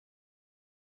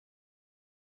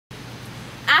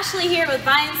Ashley here with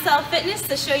Buy and Sell Fitness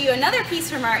to show you another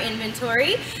piece from our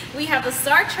inventory. We have the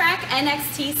StarTrac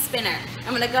NXT spinner. I'm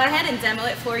going to go ahead and demo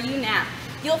it for you now.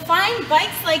 You'll find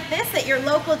bikes like this at your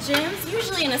local gyms,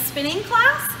 usually in a spinning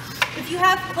class. If you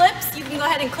have clips, you can go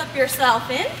ahead and clip yourself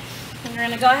in. And you're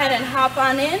going to go ahead and hop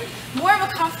on in. More of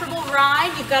a comfortable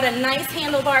ride. You've got a nice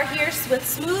handlebar here with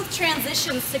smooth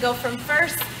transitions to go from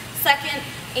first, second,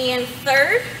 and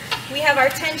third. We have our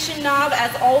tension knob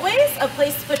as always, a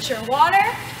place to put your water.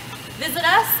 Visit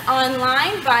us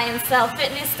online,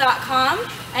 buyandsellfitness.com,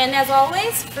 and as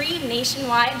always, free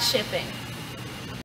nationwide shipping.